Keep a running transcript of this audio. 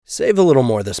Save a little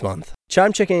more this month.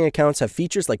 Chime checking accounts have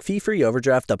features like fee-free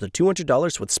overdraft up to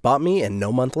 $200 with SpotMe and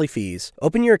no monthly fees.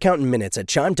 Open your account in minutes at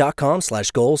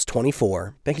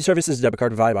chime.com/goals24. Banking services is debit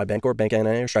card provided by Bancorp, Bank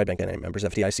N.A. or Stride Bank N.A. Members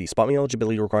FDIC. SpotMe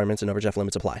eligibility requirements and overdraft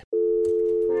limits apply.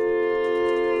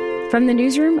 From the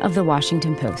newsroom of The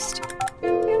Washington Post.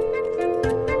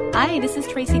 Hi, this is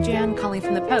Tracy Jan calling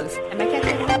from The Post. Am I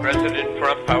catching you? President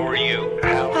Trump, how are you?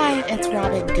 Hi, it's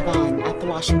Robin Gavon at The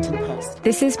Washington Post.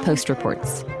 This is Post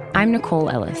Reports. I'm Nicole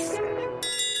Ellis.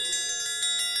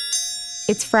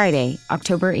 It's Friday,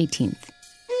 October 18th.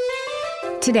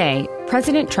 Today,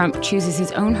 President Trump chooses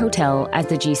his own hotel as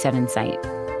the G7 site.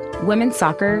 Women's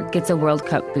soccer gets a World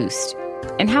Cup boost.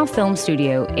 And how film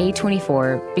studio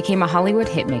A24 became a Hollywood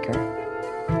hitmaker.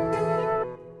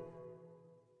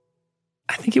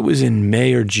 I think it was in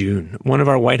May or June. One of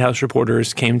our White House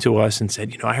reporters came to us and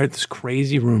said, I heard this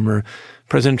crazy rumor.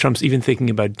 President Trump's even thinking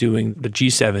about doing the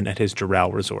G7 at his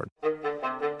Doral resort.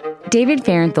 David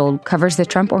Fahrenthold covers the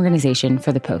Trump Organization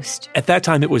for The Post. At that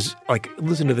time, it was like,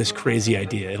 listen to this crazy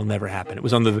idea. It'll never happen. It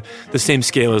was on the same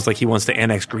scale as like he wants to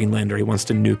annex Greenland or he wants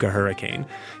to nuke a hurricane.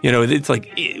 It's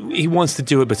like he wants to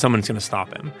do it, but someone's going to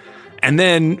stop him. And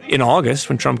then in August,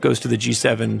 when Trump goes to the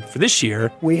G7 for this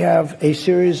year, we have a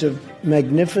series of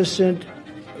magnificent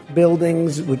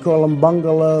buildings. We call them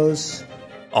bungalows.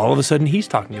 All of a sudden, he's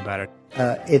talking about it.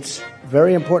 It's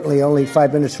very importantly only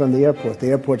 5 minutes from the airport. The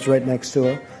airport's right next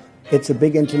door. It's a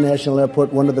big international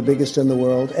airport, one of the biggest in the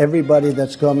world. Everybody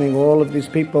that's coming, all of these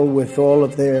people with all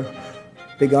of their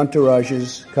big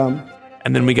entourages come.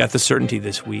 And then we got the certainty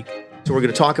this week. So we're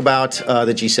going to talk about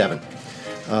the G7.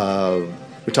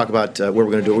 We talk about what we're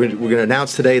going to do. We're going to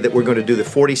announce today that we're going to do the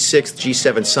 46th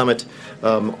G7 Summit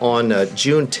on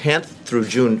June 10th through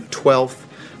June 12th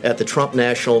at the Trump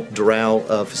National Doral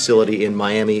facility in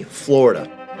Miami, Florida.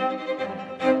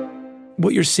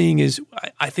 What you're seeing is,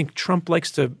 I think Trump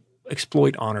likes to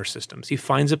exploit honor systems. He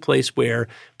finds a place where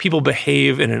people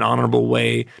behave in an honorable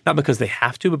way, not because they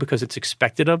have to, but because it's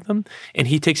expected of them. And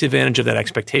he takes advantage of that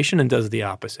expectation and does the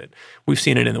opposite. We've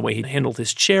seen it in the way he handled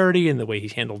his charity and the way he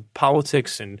handled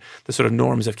politics and the sort of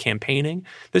norms of campaigning.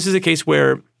 This is a case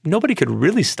where nobody could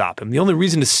really stop him. The only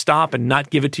reason to stop and not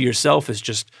give it to yourself is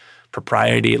just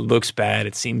propriety. It looks bad.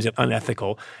 It seems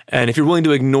unethical. And if you're willing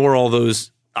to ignore all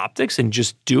those optics and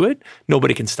just do it,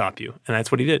 nobody can stop you. And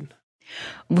that's what he did.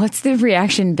 What's the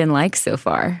reaction been like so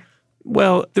far?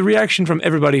 Well, the reaction from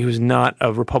everybody who's not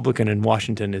a Republican in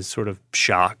Washington is sort of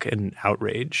shock and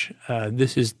outrage.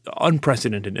 This is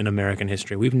unprecedented in American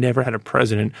history. We've never had a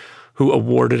president who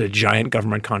awarded a giant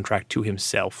government contract to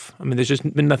himself. I mean, there's just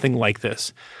been nothing like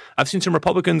this. I've seen some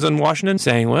Republicans in Washington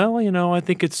saying, well, I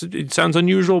think it sounds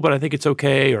unusual, but I think it's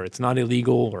okay, or it's not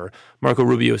illegal, or Marco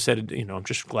Rubio said, I'm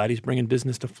just glad he's bringing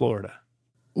business to Florida.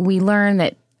 We learned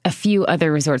that a few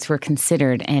other resorts were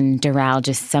considered, and Doral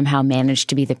just somehow managed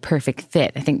to be the perfect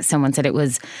fit. I think someone said it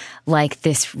was like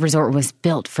this resort was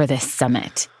built for this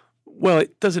summit. Well,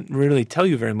 it doesn't really tell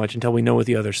you very much until we know what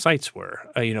the other sites were.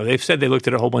 They've said they looked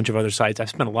at a whole bunch of other sites. I've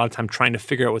spent a lot of time trying to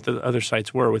figure out what the other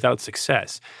sites were without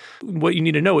success. What you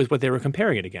need to know is what they were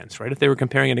comparing it against, right? If they were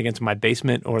comparing it against my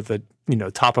basement or the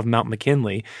top of Mount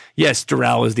McKinley, yes,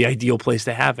 Doral is the ideal place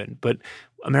to have it. But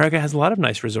America has a lot of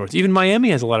nice resorts. Even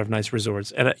Miami has a lot of nice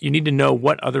resorts. And you need to know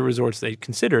what other resorts they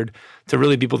considered to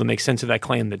really be able to make sense of that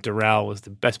claim that Doral was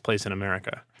the best place in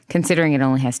America. Considering it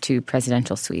only has 2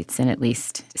 presidential suites and at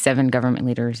least 7 government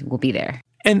leaders will be there.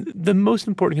 And the most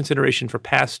important consideration for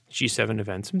past G7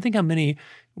 events, think how many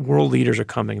world leaders are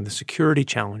coming and the security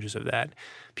challenges of that.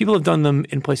 People have done them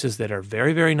in places that are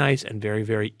very, very nice and very,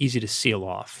 very easy to seal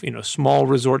off. Small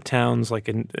resort towns like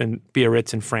in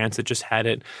Biarritz in France that just had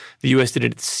it. The U.S. did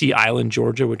it at Sea Island,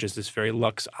 Georgia, which is this very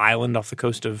luxe island off the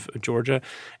coast of Georgia.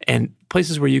 And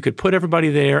places where you could put everybody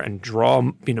there and draw,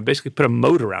 basically put a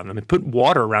moat around them and put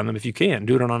water around them if you can.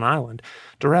 Do it on an island.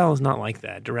 Doral is not like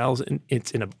that. Doral's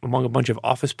among a bunch of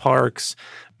office parks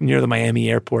near the Miami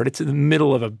airport. It's in the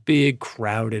middle of a big,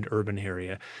 crowded urban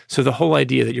area. So the whole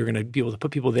idea that you're going to be able to put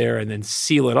people there and then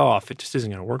seal it off, it just isn't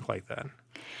going to work like that.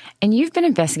 And you've been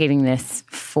investigating this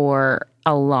for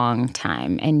a long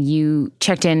time, and you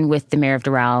checked in with the mayor of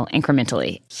Doral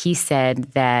incrementally. He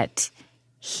said that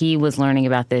he was learning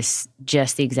about this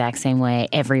just the exact same way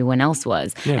everyone else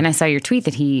was. Yeah. And I saw your tweet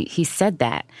that he said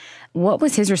that. What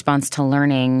was his response to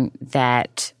learning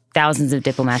that thousands of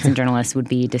diplomats and journalists would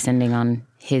be descending on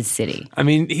his city. I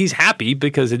mean, he's happy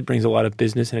because it brings a lot of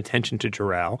business and attention to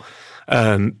Doral.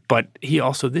 But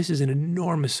this is an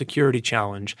enormous security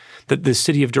challenge that the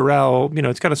city of Doral,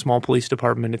 it's got a small police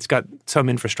department, it's got some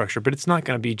infrastructure, but it's not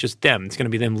going to be just them. It's going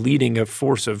to be them leading a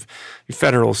force of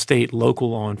federal, state, local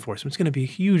law enforcement. It's going to be a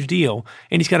huge deal.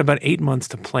 And he's got about 8 months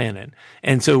to plan it.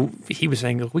 And so he was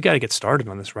saying, look, we got to get started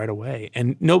on this right away.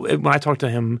 And when I talked to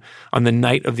him on the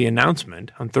night of the announcement,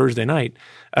 on Thursday night,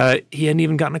 he hadn't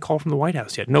even gotten a call from the White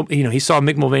House yet. He saw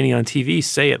Mick Mulvaney on TV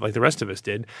say it like the rest of us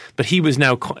did, but he was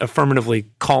now affirmatively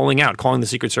calling the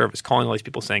Secret Service, calling all these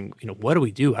people saying, what do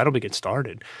we do? How do we get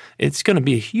started? It's going to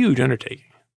be a huge undertaking.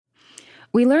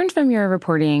 We learned from your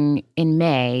reporting in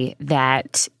May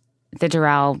that the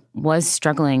Doral was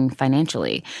struggling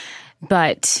financially,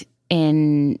 but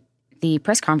in the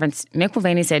press conference, Mick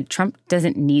Mulvaney said Trump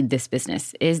doesn't need this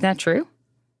business. Is that true?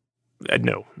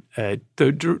 No. The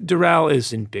Doral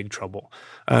is in big trouble.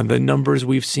 The numbers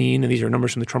we've seen, and these are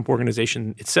numbers from the Trump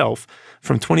Organization itself,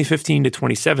 from 2015 to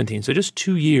 2017, so just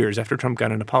 2 years after Trump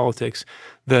got into politics,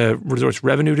 the resort's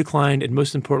revenue declined, and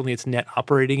most importantly, its net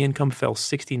operating income fell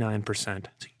 69%.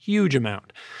 It's a huge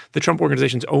amount. The Trump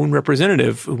Organization's own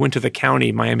representative who went to the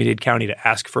county, Miami-Dade County, to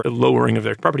ask for a lowering of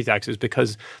their property taxes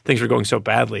because things were going so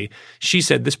badly, she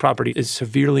said this property is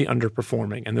severely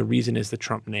underperforming, and the reason is the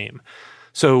Trump name.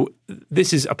 So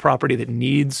this is a property that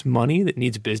needs money, that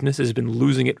needs business, has been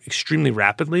losing it extremely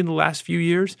rapidly in the last few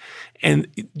years. And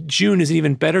June is an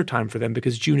even better time for them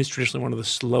because June is traditionally one of the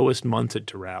slowest months at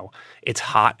Doral. It's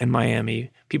hot in Miami.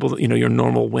 People, your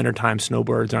normal wintertime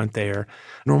snowbirds aren't there.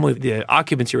 Normally the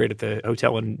occupancy rate at the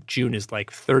hotel in June is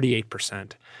like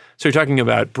 38%. So you're talking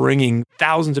about bringing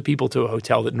thousands of people to a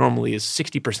hotel that normally is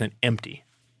 60% empty.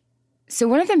 So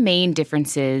one of the main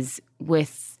differences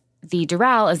with the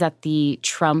Doral is that the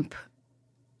Trump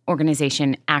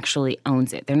Organization actually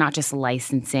owns it. They're not just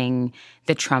licensing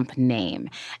the Trump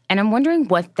name. And I'm wondering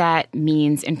what that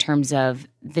means in terms of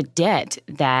the debt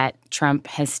that Trump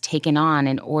has taken on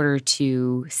in order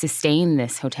to sustain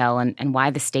this hotel and why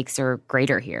the stakes are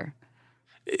greater here.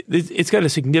 It's got a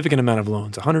significant amount of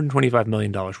loans, $125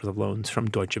 million worth of loans from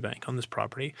Deutsche Bank on this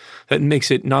property. That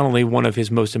makes it not only one of his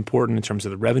most important in terms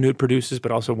of the revenue it produces,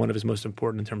 but also one of his most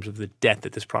important in terms of the debt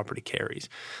that this property carries.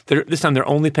 This time they're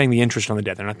only paying the interest on the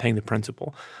debt. They're not paying the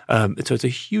principal. So it's a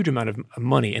huge amount of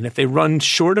money. And if they run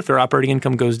short, if their operating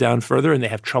income goes down further and they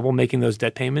have trouble making those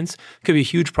debt payments, it could be a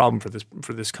huge problem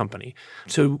for this company.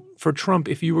 So for Trump,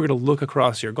 if you were going to look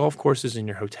across your golf courses and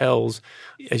your hotels,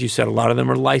 as you said, a lot of them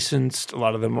are licensed, a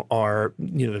lot of them are,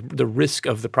 the risk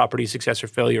of the property's success or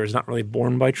failure is not really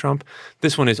borne by Trump.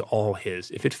 This one is all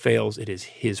his. If it fails, it is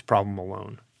his problem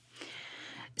alone.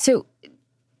 So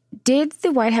did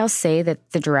the White House say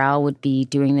that the Doral would be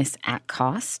doing this at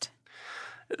cost?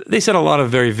 They said a lot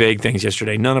of very vague things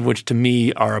yesterday, none of which to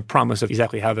me are a promise of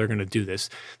exactly how they're going to do this.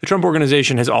 The Trump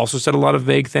Organization has also said a lot of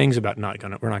vague things about we're not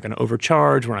going to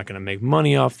overcharge, we're not going to make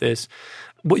money off this.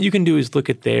 What you can do is look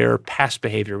at their past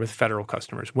behavior with federal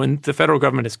customers. When the federal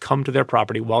government has come to their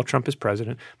property while Trump is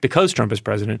president, because Trump is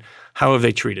president, how have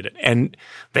they treated it? And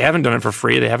they haven't done it for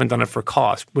free. They haven't done it for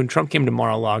cost. When Trump came to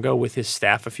Mar-a-Lago with his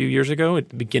staff a few years ago at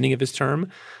the beginning of his term,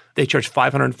 they charged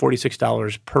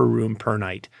 $546 per room per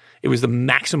night. It was the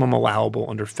maximum allowable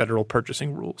under federal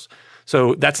purchasing rules.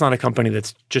 So that's not a company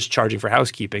that's just charging for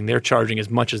housekeeping. They're charging as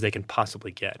much as they can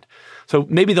possibly get. So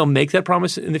maybe they'll make that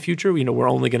promise in the future. We're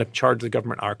only going to charge the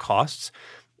government our costs.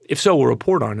 If so, we'll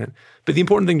report on it. But the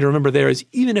important thing to remember there is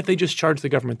even if they just charge the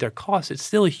government their costs, it's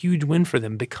still a huge win for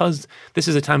them because this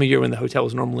is a time of year when the hotel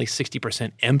is normally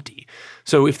 60% empty.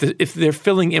 So if they're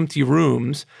filling empty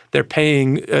rooms, they're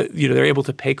paying, they're able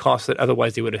to pay costs that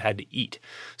otherwise they would have had to eat.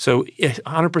 So a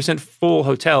 100% full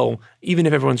hotel, even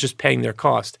if everyone's just paying their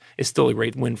cost, is still a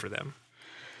great win for them.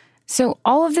 So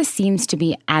all of this seems to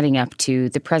be adding up to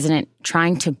the president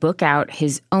trying to book out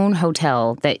his own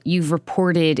hotel that you've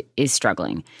reported is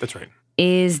struggling. That's right.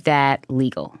 Is that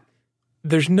legal?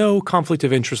 There's no conflict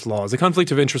of interest laws. The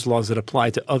conflict of interest laws that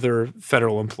apply to other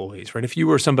federal employees, right? If you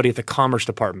were somebody at the Commerce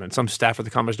Department, some staff at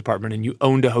the Commerce Department, and you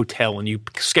owned a hotel and you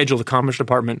scheduled a Commerce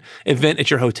Department event at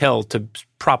your hotel to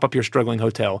prop up your struggling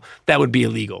hotel, that would be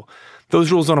illegal.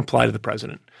 Those rules don't apply to the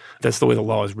president. That's the way the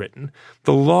law is written.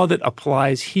 The law that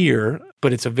applies here,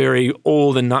 but it's a very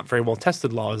old and not very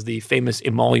well-tested law, is the famous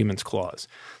emoluments clause.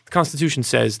 The Constitution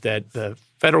says that the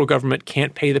federal government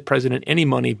can't pay the president any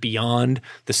money beyond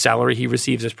the salary he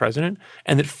receives as president,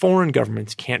 and that foreign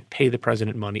governments can't pay the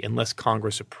president money unless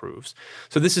Congress approves.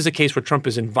 So this is a case where Trump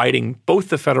is inviting both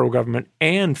the federal government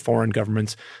and foreign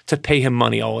governments to pay him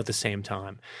money all at the same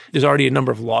time. There's already a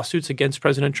number of lawsuits against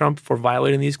President Trump for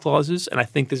violating these clauses, and I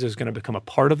think this is going to become a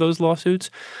part of those lawsuits.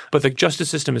 But the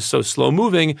justice system is so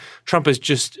slow-moving, Trump has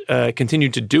just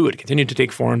continued to do it, continued to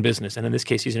take foreign business, and in this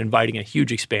case, he's inviting a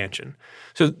huge expansion.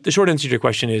 So the short answer to your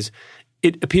question is,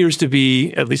 it appears to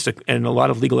be, at least in a lot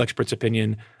of legal experts'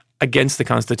 opinion, against the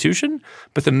Constitution,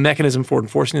 but the mechanism for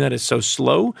enforcing that is so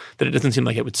slow that it doesn't seem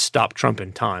like it would stop Trump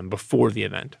in time before the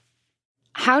event.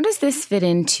 How does this fit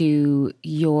into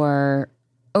your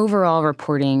overall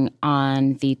reporting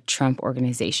on the Trump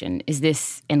Organization? Is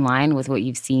this in line with what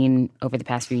you've seen over the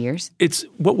past few years? It's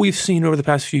what we've seen over the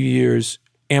past few years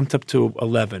amped up to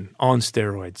 11 on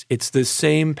steroids. It's the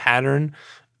same pattern,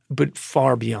 but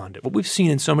far beyond it. What we've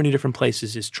seen in so many different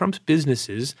places is Trump's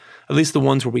businesses, at least the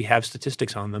ones where we have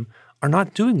statistics on them, are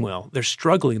not doing well. They're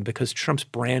struggling because Trump's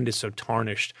brand is so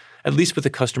tarnished, at least with the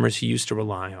customers he used to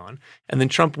rely on. And then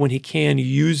Trump, when he can,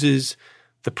 uses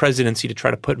the presidency to try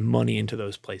to put money into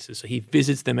those places. So he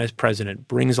visits them as president,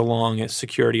 brings along a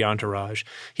security entourage.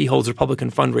 He holds Republican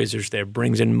fundraisers there,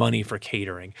 brings in money for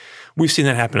catering. We've seen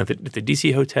that happen at the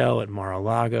D.C. Hotel, at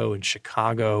Mar-a-Lago, in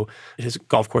Chicago, at his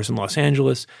golf course in Los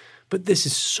Angeles. But this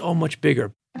is so much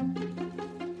bigger.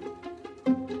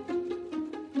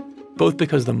 Both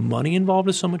because the money involved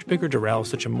is so much bigger, Doral is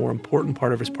such a more important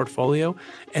part of his portfolio,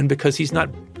 and because he's not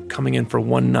coming in for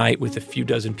one night with a few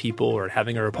dozen people or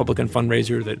having a Republican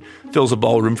fundraiser that fills a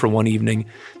ballroom for one evening.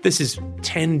 This is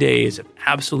 10 days of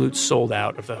absolute sold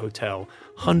out of the hotel,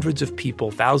 hundreds of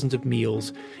people, thousands of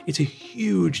meals. It's a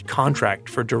huge contract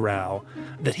for Doral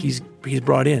that he's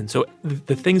brought in. So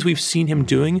the things we've seen him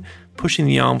doing, pushing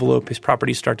the envelope, his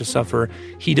properties start to suffer.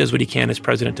 He does what he can as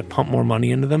president to pump more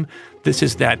money into them. This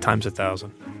is that times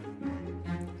 1,000.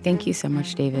 Thank you so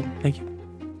much, David. Thank you.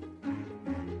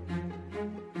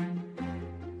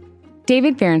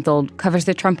 David Fahrenthold covers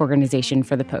the Trump Organization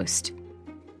for The Post.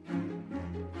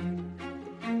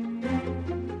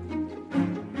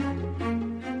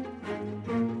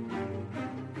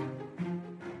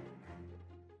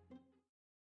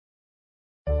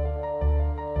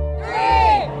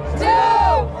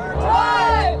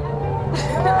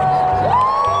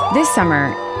 This summer,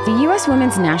 the U.S.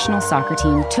 women's national soccer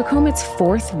team took home its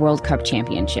 4th World Cup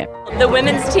championship. The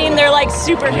women's team, they're like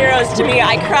superheroes to me.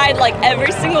 I cried like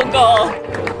every single goal.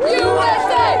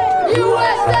 USA!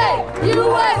 USA!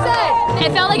 USA!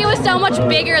 It felt like it was so much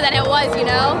bigger than it was, you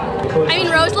know? I mean,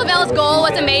 Rose Lavelle's goal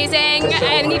was amazing.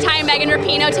 Anytime Megan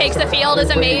Rapinoe takes the field is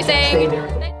amazing.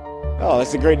 Oh,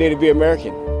 it's a great day to be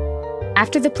American.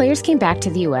 After the players came back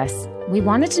to the U.S., we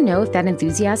wanted to know if that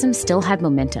enthusiasm still had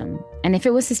momentum and if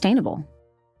it was sustainable.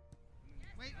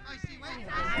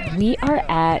 We are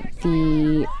at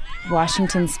the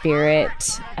Washington Spirit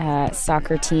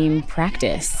soccer team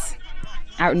practice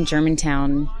out in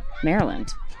Germantown,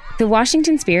 Maryland. The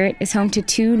Washington Spirit is home to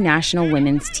 2 national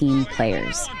women's team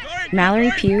players,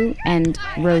 Mallory Pugh and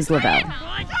Rose Lavelle.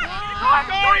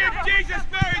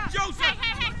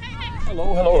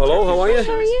 Hello. How are you?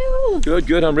 How are you?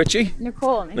 Good. I'm Richie.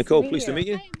 Nicole. Pleased to meet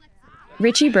you.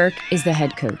 Richie Burke is the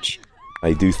head coach.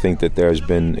 I do think that there's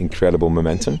been incredible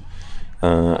momentum,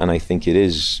 and I think it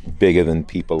is bigger than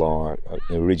people are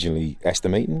originally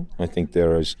estimating. I think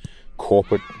there is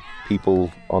corporate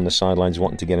people on the sidelines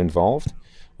wanting to get involved.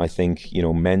 I think,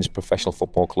 men's professional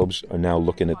football clubs are now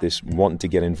looking at this, wanting to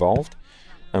get involved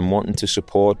and wanting to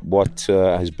support what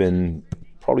has been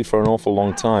probably for an awful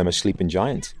long time a sleeping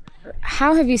giant.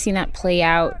 How have you seen that play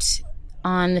out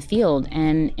on the field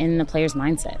and in the players'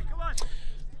 mindset?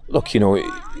 Look,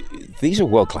 these are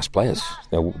world-class players.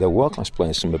 They're world-class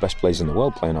players. Some of the best players in the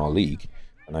world play in our league.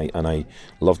 And I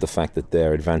love the fact that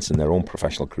they're advancing their own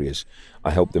professional careers.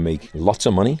 I hope they make lots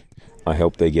of money. I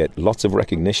hope they get lots of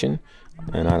recognition.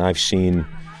 And I've seen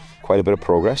quite a bit of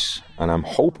progress. And I'm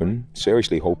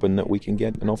seriously hoping that we can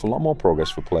get an awful lot more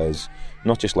progress for players,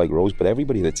 not just like Rose, but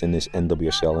everybody that's in this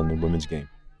NWSL and the women's game.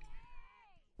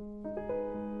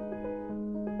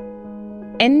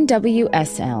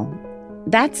 NWSL.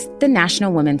 That's the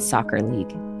National Women's Soccer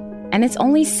League. And it's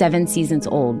only 7 seasons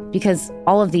old because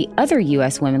all of the other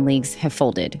U.S. women leagues have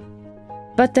folded.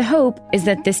 But the hope is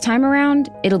that this time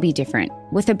around, it'll be different,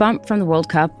 with a bump from the World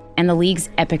Cup and the league's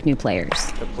epic new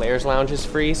players. The Players' Lounge is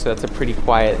free, so that's a pretty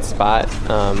quiet spot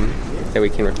that we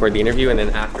can record the interview, and then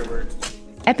afterwards.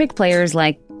 Epic players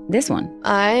like this one.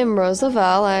 I'm Rose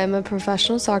Lavelle. I'm a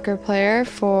professional soccer player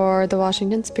for the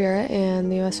Washington Spirit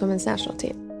and the U.S. Women's National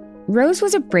Team. Rose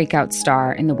was a breakout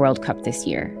star in the World Cup this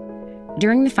year.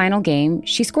 During the final game,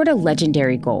 she scored a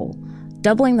legendary goal,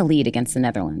 doubling the lead against the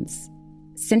Netherlands.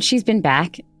 Since she's been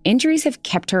back, injuries have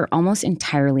kept her almost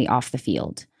entirely off the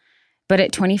field. But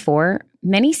at 24,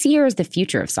 many see her as the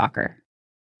future of soccer.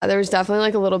 There was definitely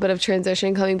like a little bit of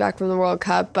transition coming back from the World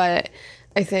Cup, but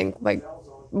I think like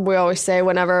we always say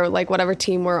whenever like whatever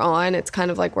team we're on, it's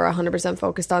kind of like we're 100%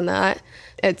 focused on that.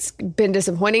 It's been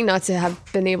disappointing not to have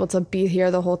been able to be here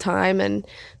the whole time and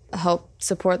help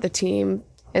support the team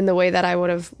in the way that I would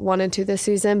have wanted to this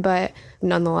season, but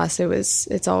nonetheless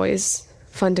it's always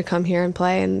fun to come here and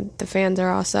play, and the fans are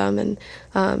awesome, and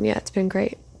it's been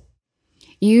great.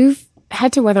 You've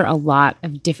had to weather a lot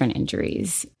of different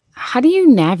injuries. How do you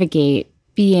navigate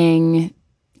being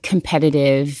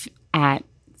competitive at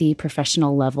the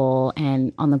professional level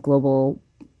and on the global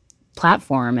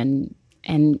platform,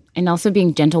 and also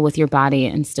being gentle with your body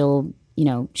and still,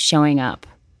 showing up?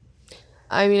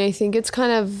 I mean, I think it's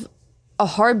kind of a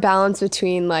hard balance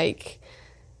between like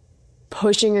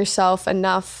pushing yourself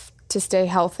enough to stay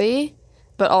healthy,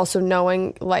 but also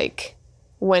knowing like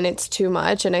when it's too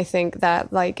much. And I think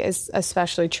that like is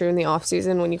especially true in the off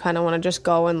season when you kind of want to just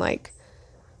go and like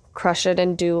crush it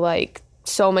and do like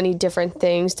so many different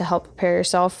things to help prepare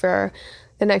yourself for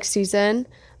the next season.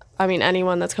 I mean,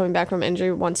 anyone that's coming back from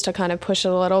injury wants to kind of push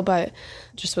it a little, but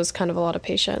just was kind of a lot of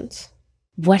patience.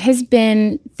 What has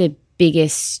been the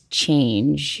biggest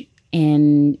change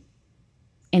in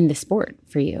the sport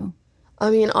for you? I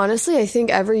mean, honestly, I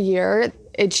think every year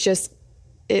it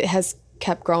has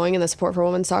kept growing, and the support for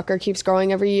women's soccer keeps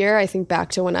growing every year. I think back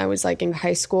to when I was like in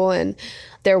high school and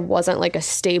there wasn't like a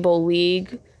stable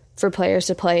league for players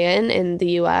to play in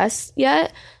the US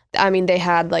yet. I mean, they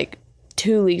had like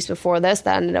 2 leagues before this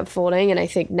that ended up folding, and I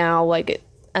think now like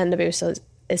NWSL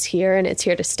is here and it's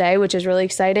here to stay, which is really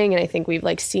exciting. And I think we've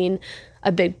like seen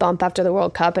a big bump after the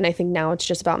World Cup, and I think now it's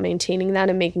just about maintaining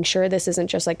that and making sure this isn't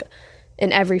just like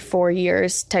an every 4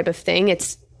 years type of thing.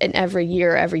 It's an every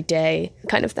year, every day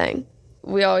kind of thing.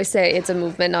 We always say it's a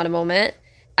movement, not a moment.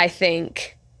 I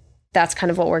think that's kind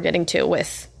of what we're getting to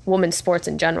with women's sports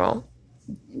in general.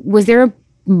 Was there a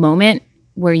moment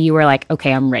where you were like,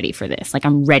 okay, I'm ready for this? Like,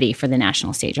 I'm ready for the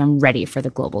national stage. I'm ready for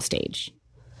the global stage.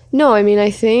 No, I mean,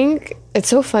 I think it's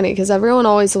so funny because everyone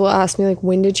always will ask me, like,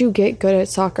 when did you get good at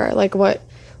soccer? Like, what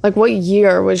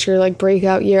year was your, like,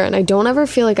 breakout year? And I don't ever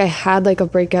feel like I had, like, a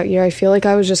breakout year. I feel like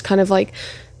I was just kind of, like,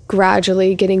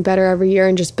 gradually getting better every year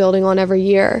and just building on every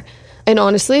year. And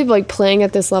honestly, like, playing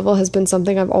at this level has been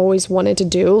something I've always wanted to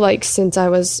do, like, since I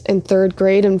was in 3rd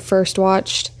grade and first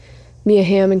watched Mia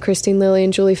Hamm and Christine Lilly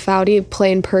and Julie Foudy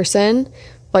play in person.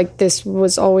 Like, this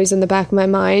was always in the back of my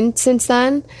mind since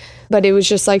then. But it was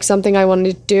just, like, something I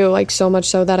wanted to do, like, so much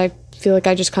so that I feel like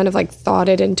I just kind of, like, thought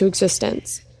it into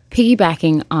existence.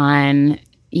 Piggybacking on,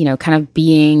 kind of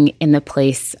being in the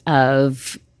place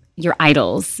of your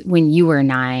idols when you were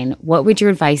 9, what would your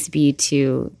advice be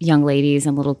to young ladies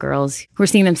and little girls who are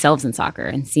seeing themselves in soccer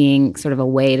and seeing sort of a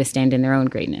way to stand in their own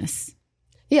greatness?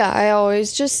 Yeah, I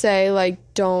always just say, like,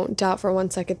 don't doubt for 1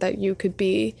 second that you could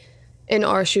be in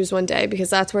our shoes one day, because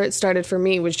that's where it started for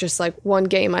me, was just like one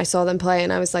game I saw them play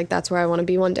and I was like, that's where I want to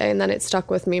be one day. And then it stuck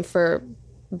with me for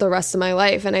the rest of my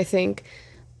life. And I think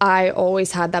I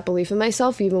always had that belief in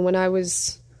myself, even when I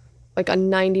was like a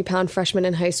 90-pound freshman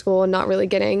in high school and not really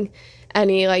getting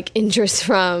any like interest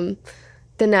from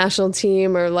the national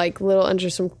team or like little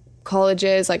interest from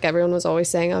colleges. Like, everyone was always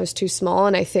saying I was too small.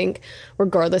 And I think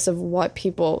regardless of what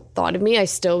people thought of me, I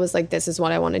still was like, this is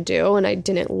what I want to do. And I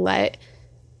didn't let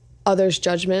others'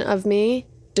 judgment of me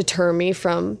deter me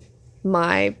from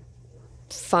my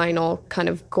final kind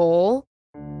of goal.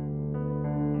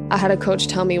 I had a coach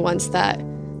tell me once that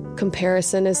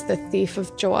comparison is the thief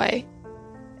of joy.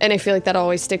 And I feel like that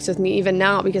always sticks with me even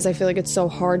now, because I feel like it's so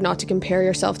hard not to compare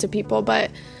yourself to people.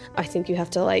 But I think you have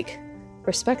to like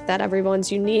respect that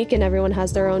everyone's unique and everyone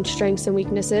has their own strengths and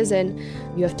weaknesses, and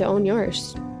you have to own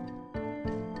yours.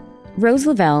 Rose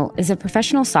Lavelle is a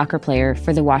professional soccer player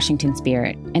for the Washington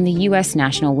Spirit and the U.S.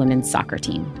 national women's soccer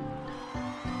team.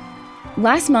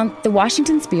 Last month, the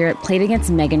Washington Spirit played against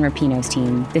Megan Rapinoe's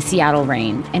team, the Seattle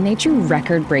Reign, and they drew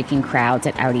record-breaking crowds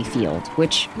at Audi Field,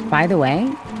 which, by the way,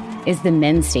 is the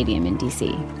men's stadium in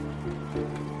D.C.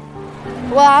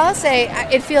 Well, I'll say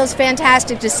it feels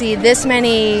fantastic to see this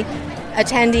many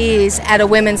attendees at a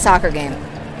women's soccer game.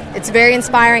 It's very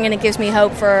inspiring, and it gives me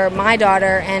hope for my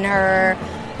daughter and her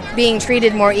being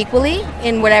treated more equally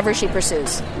in whatever she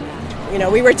pursues. You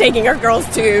know, we were taking our girls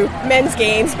to men's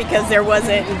games because there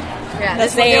wasn't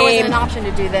there wasn't an option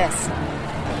to do this.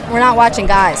 We're not watching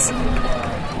guys.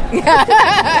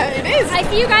 It is. I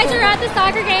see you guys are at the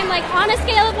soccer game. Like, on a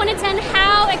scale of 1 to 10,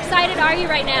 how excited are you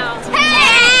right now?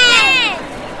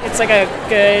 10! It's like a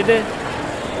good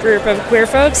group of queer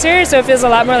folks here, so it feels a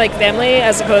lot more like family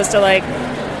as opposed to like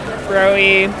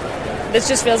bro-y. This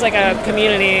just feels like a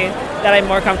community that I'm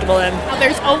more comfortable in.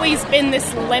 There's always been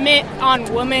this limit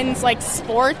on women's like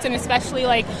sports, and especially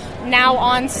like now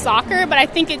on soccer, but I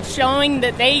think it's showing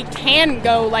that they can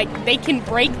go, like they can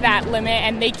break that limit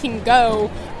and they can go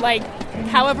like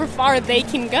however far they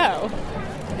can go.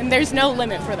 And there's no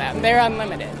limit for them. They're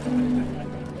unlimited.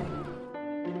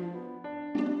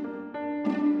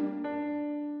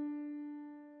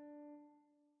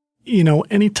 You know,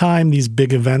 anytime these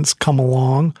big events come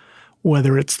along,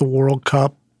 whether it's the World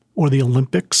Cup or the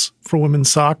Olympics for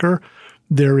women's soccer,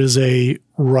 there is a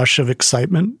rush of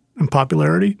excitement and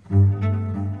popularity.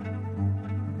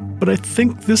 But I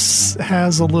think this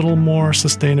has a little more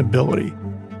sustainability.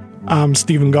 I'm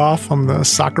Stephen Goff. I'm the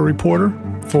soccer reporter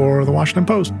for the Washington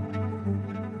Post.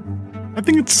 I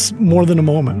think it's more than a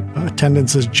moment.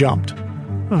 Attendance has jumped.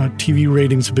 TV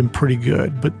ratings have been pretty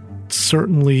good, but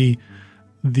certainly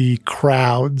the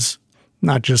crowds,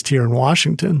 not just here in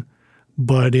Washington,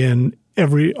 but in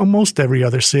almost every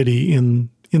other city in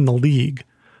the league,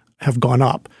 have gone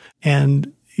up.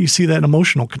 And you see that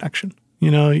emotional connection.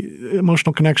 You know,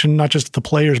 emotional connection, not just the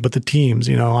players, but the teams.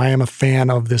 You know, I am a fan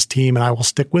of this team and I will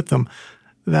stick with them.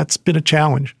 That's been a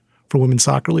challenge for women's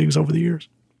soccer leagues over the years.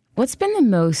 What's been the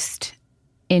most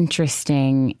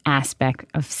interesting aspect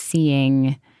of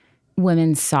seeing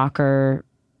women's soccer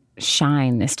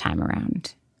shine this time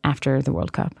around after the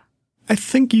World Cup? I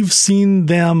think you've seen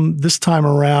them this time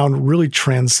around really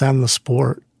transcend the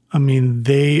sport. I mean,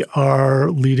 they are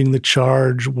leading the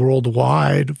charge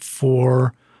worldwide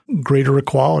for greater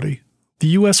equality. The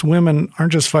U.S. women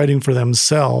aren't just fighting for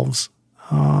themselves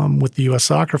with the U.S.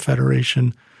 Soccer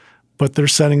Federation, but they're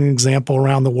setting an example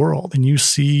around the world. And you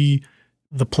see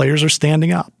the players are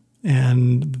standing up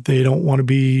and they don't want to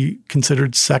be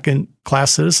considered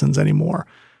second-class citizens anymore.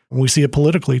 And we see it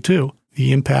politically, too.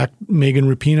 The impact Megan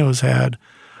Rapinoe's had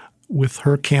with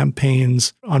her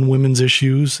campaigns on women's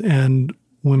issues and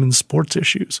women's sports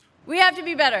issues. We have to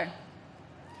be better.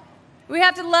 We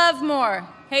have to love more,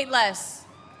 hate less.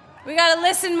 We got to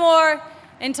listen more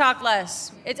and talk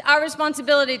less. It's our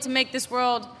responsibility to make this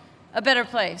world a better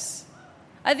place.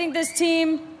 I think this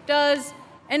team does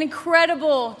an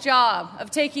incredible job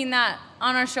of taking that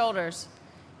on our shoulders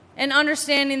and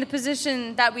understanding the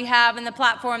position that we have and the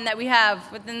platform that we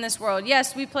have within this world.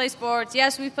 Yes, we play sports.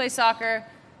 Yes, we play soccer.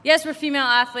 Yes, we're female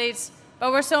athletes,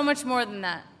 but we're so much more than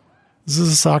that. This is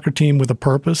a soccer team with a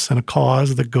purpose and a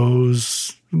cause that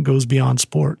goes beyond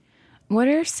sport. What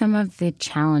are some of the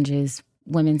challenges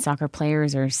women's soccer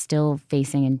players are still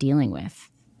facing and dealing with?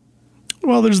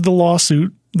 Well, there's the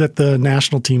lawsuit that the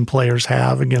national team players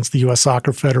have against the U.S.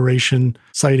 Soccer Federation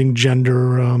citing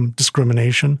gender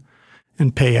discrimination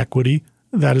and pay equity.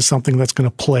 That is something that's going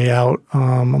to play out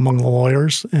among the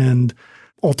lawyers and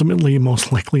ultimately,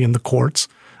 most likely, in the courts.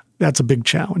 That's a big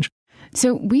challenge.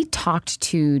 So we talked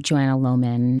to Joanna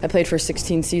Lohman. I played for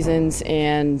 16 seasons,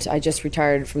 and I just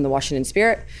retired from the Washington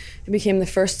Spirit and became the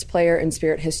first player in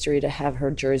Spirit history to have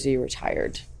her jersey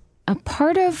retired. A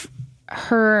part of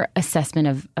her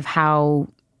assessment of how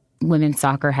women's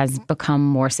soccer has become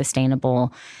more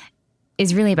sustainable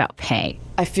is really about pay.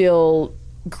 I feel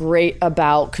great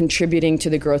about contributing to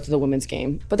the growth of the women's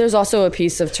game. But there's also a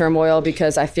piece of turmoil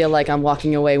because I feel like I'm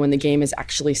walking away when the game is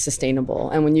actually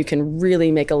sustainable and when you can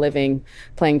really make a living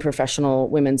playing professional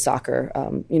women's soccer.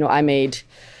 I made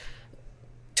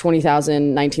 $20,000,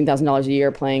 $19,000 a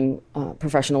year playing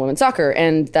professional women's soccer,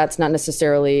 and that's not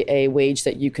necessarily a wage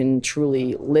that you can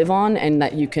truly live on and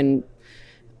that you can,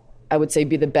 I would say,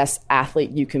 be the best athlete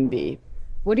you can be.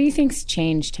 What do you think's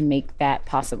changed to make that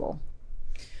possible?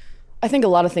 I think a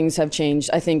lot of things have changed.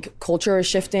 I think culture is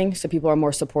shifting, so people are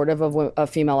more supportive of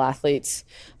female athletes.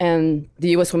 And the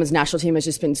U.S. women's national team has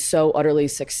just been so utterly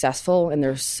successful, and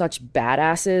they're such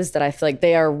badasses that I feel like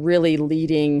they are really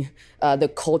leading the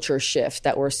culture shift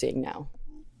that we're seeing now.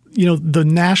 You know, the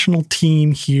national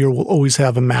team here will always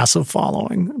have a massive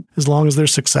following, as long as they're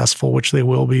successful, which they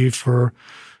will be for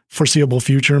foreseeable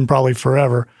future and probably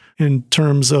forever. In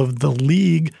terms of the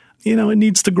league, you know, it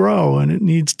needs to grow and it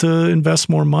needs to invest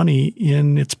more money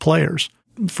in its players.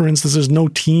 For instance, there's no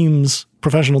teams,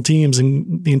 professional teams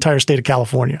in the entire state of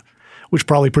California, which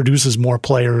probably produces more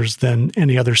players than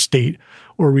any other state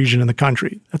or region in the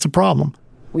country. That's a problem.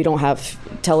 We don't have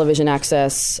television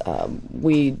access.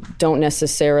 We don't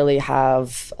necessarily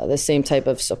have the same type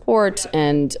of support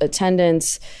and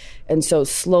attendance. And so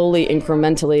slowly,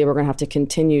 incrementally, we're going to have to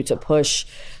continue to push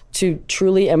to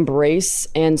truly embrace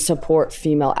and support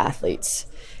female athletes.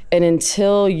 And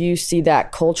until you see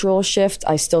that cultural shift,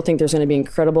 I still think there's going to be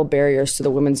incredible barriers to the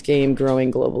women's game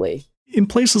growing globally. In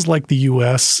places like the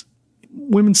U.S.,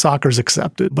 women's soccer is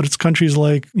accepted, but it's countries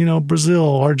like,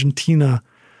 Brazil, Argentina,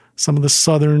 some of the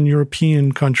Southern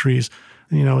European countries,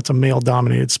 it's a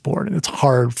male-dominated sport, and it's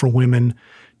hard for women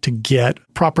to get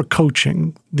proper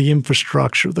coaching, the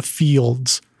infrastructure, the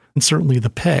fields, and certainly the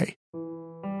pay.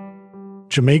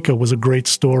 Jamaica was a great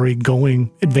story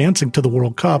advancing to the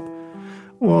World Cup.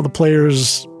 Well, the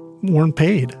players weren't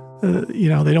paid.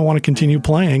 They don't want to continue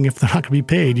playing if they're not going to be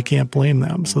paid. You can't blame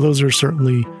them. So those are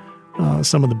certainly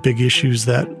some of the big issues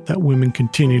that women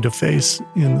continue to face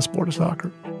in the sport of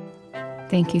soccer.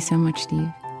 Thank you so much, Steve.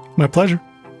 My pleasure.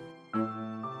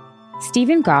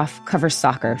 Stephen Goff covers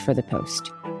soccer for The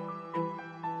Post.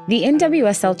 The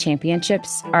NWSL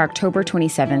Championships are October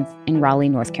 27th in Raleigh,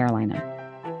 North Carolina.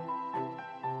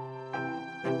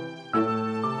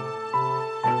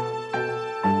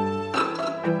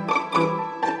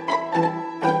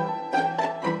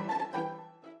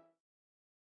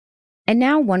 And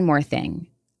now one more thing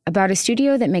about a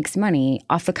studio that makes money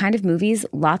off the kind of movies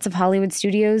lots of Hollywood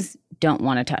studios don't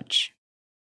want to touch.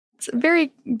 It's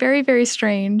very, very, very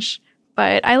strange,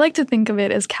 but I like to think of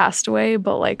it as Castaway,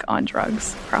 but like on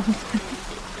drugs, probably.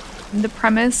 The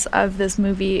premise of this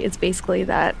movie is basically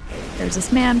that there's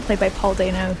this man played by Paul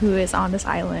Dano who is on this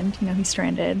island, he's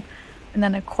stranded, and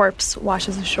then a corpse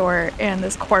washes ashore, and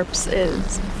this corpse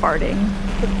is farting.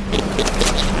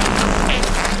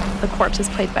 The corpse is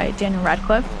played by Daniel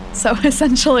Radcliffe. So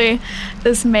essentially,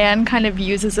 this man kind of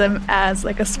uses him as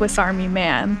like a Swiss Army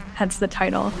man, hence the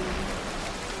title.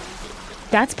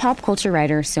 That's pop culture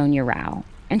writer Sonia Rao.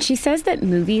 And she says that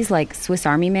movies like Swiss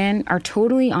Army Man are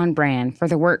totally on brand for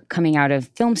the work coming out of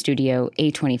film studio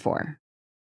A24.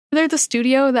 They're the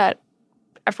studio that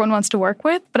everyone wants to work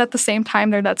with, but at the same time,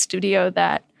 they're that studio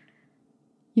that,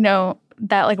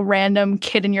 that like random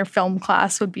kid in your film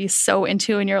class would be so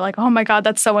into, and you're like, oh my God,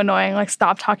 that's so annoying. Like,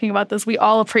 stop talking about this. We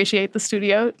all appreciate the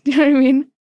studio. You know what I mean?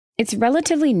 It's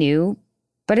relatively new,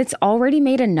 but it's already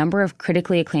made a number of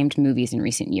critically acclaimed movies in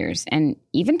recent years and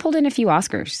even pulled in a few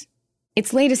Oscars.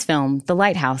 Its latest film, The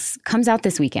Lighthouse, comes out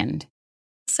this weekend.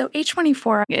 So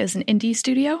A24 is an indie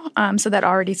studio, so that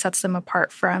already sets them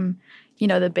apart from,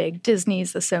 the big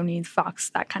Disneys, the Sonys, Fox,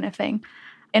 that kind of thing.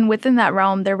 And within that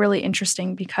realm, they're really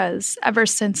interesting because ever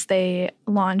since they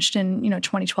launched in,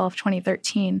 2012,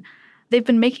 2013, they've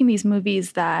been making these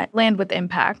movies that land with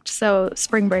impact. So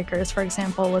Spring Breakers, for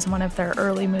example, was one of their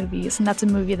early movies, and that's a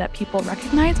movie that people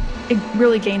recognize. It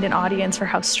really gained an audience for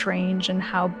how strange and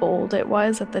how bold it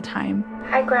was at the time.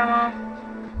 Hi, Grandma.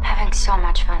 Having so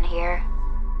much fun here.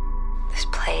 This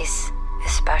place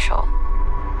is special.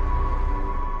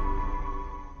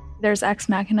 There's Ex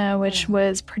Machina, which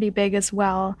was pretty big as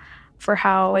well for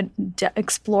how it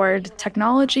explored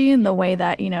technology and the way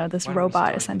that, this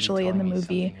robot essentially in the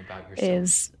movie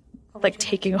is like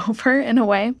taking over in a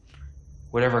way.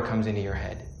 Whatever comes into your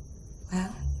head.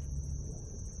 Well,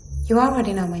 you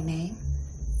already know my name.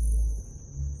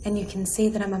 And you can see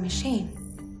that I'm a machine.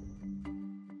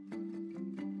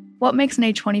 What makes an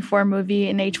A24 movie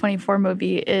an A24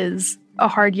 movie is a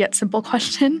hard yet simple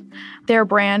question. Their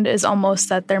brand is almost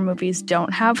that their movies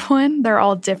don't have one. They're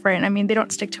all different. I mean, they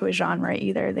don't stick to a genre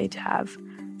either. They have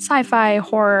sci-fi,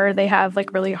 horror. They have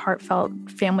like really heartfelt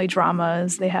family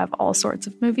dramas. They have all sorts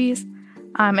of movies.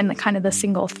 And the kind of the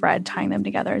single thread tying them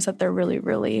together is that they're really,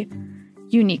 really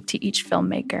unique to each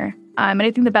filmmaker. And I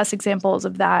think the best examples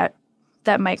of that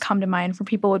might come to mind for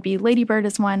people would be Lady Bird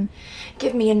is one.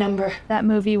 Give me a number. That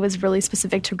movie was really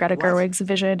specific to Greta Gerwig's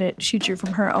vision. It shoots you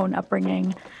from her own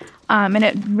upbringing. And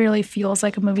it really feels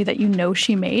like a movie that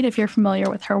she made if you're familiar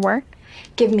with her work.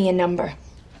 Give me a number.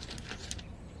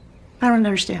 I don't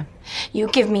understand. You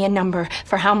give me a number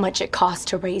for how much it costs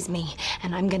to raise me,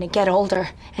 and I'm gonna get older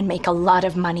and make a lot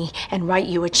of money and write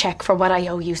you a check for what I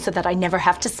owe you so that I never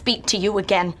have to speak to you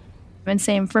again. And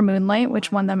same for Moonlight,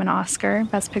 which won them an Oscar,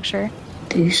 Best Picture.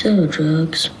 Do you sell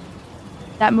drugs?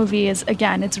 That movie is,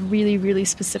 again, it's really, really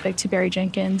specific to Barry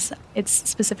Jenkins. It's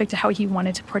specific to how he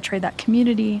wanted to portray that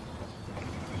community.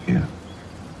 Yeah.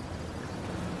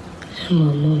 And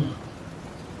my mom.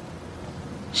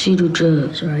 She do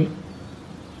drugs, right?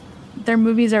 Their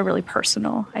movies are really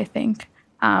personal, I think.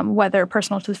 Whether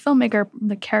personal to the filmmaker,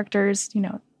 the characters,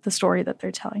 the story that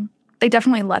they're telling. They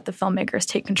definitely let the filmmakers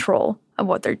take control of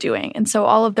what they're doing. And so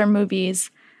all of their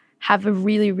movies have a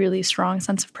really, really strong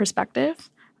sense of perspective.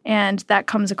 And that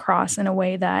comes across in a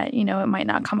way that, it might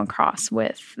not come across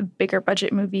with bigger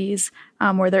budget movies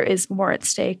where there is more at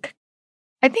stake.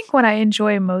 I think what I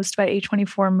enjoy most about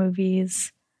A24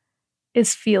 movies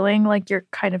is feeling like you're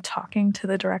kind of talking to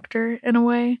the director in a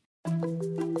way.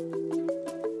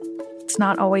 It's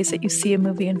not always that you see a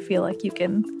movie and feel like you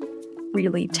can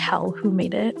really tell who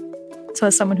made it. So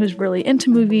as someone who's really into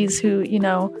movies, who,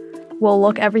 will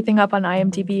look everything up on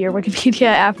IMDb or Wikipedia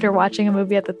after watching a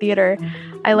movie at the theater,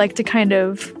 I like to kind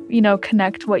of,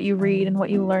 connect what you read and what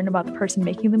you learn about the person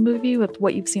making the movie with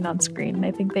what you've seen on screen. And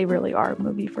I think they really are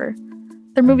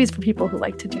they're movies for people who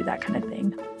like to do that kind of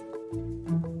thing.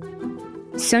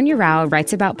 Sonia Rao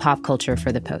writes about pop culture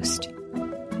for The Post.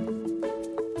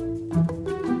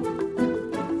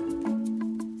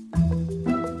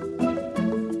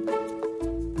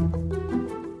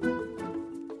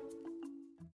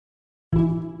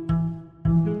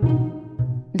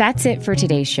 That's it for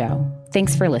today's show.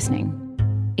 Thanks for listening.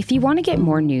 If you want to get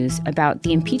more news about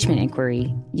the impeachment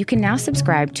inquiry, you can now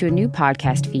subscribe to a new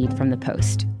podcast feed from The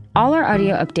Post. All our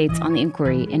audio updates on the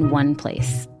inquiry in one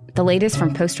place. The latest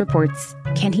from Post Reports,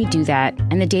 Can He Do That?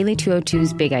 And the Daily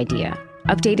 202's Big Idea,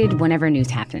 updated whenever news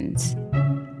happens.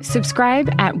 Subscribe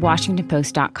at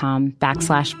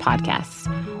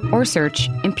WashingtonPost.com/podcasts or search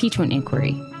Impeachment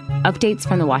Inquiry, updates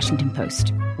from the Washington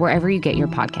Post, wherever you get your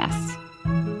podcasts.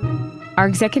 Our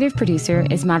executive producer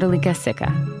is Madhulika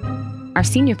Sikka. Our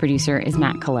senior producer is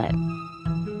Matt Collette.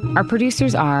 Our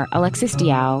producers are Alexis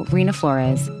Diao, Rena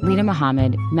Flores, Lena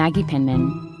Mohammed, Maggie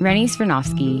Penman, Rennie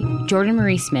Svirnovsky, Jordan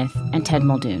Marie Smith, and Ted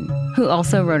Muldoon, who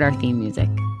also wrote our theme music.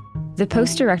 The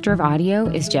Post Director of Audio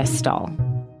is Jess Stahl.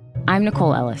 I'm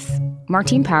Nicole Ellis.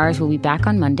 Martine Powers will be back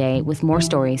on Monday with more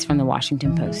stories from the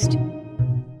Washington Post.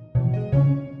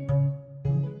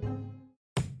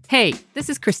 Hey, this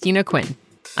is Christina Quinn.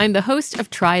 I'm the host of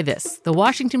Try This, the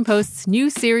Washington Post's new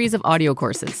series of audio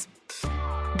courses.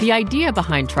 The idea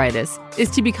behind Try This is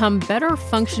to become better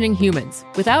functioning humans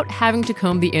without having to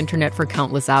comb the internet for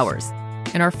countless hours.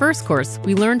 In our first course,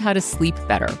 we learned how to sleep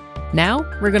better. Now,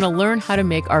 we're going to learn how to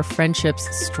make our friendships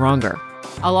stronger.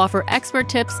 I'll offer expert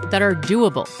tips that are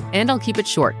doable, and I'll keep it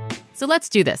short. So let's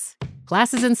do this.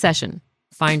 Class is in session.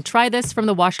 Find Try This from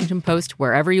the Washington Post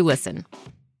wherever you listen.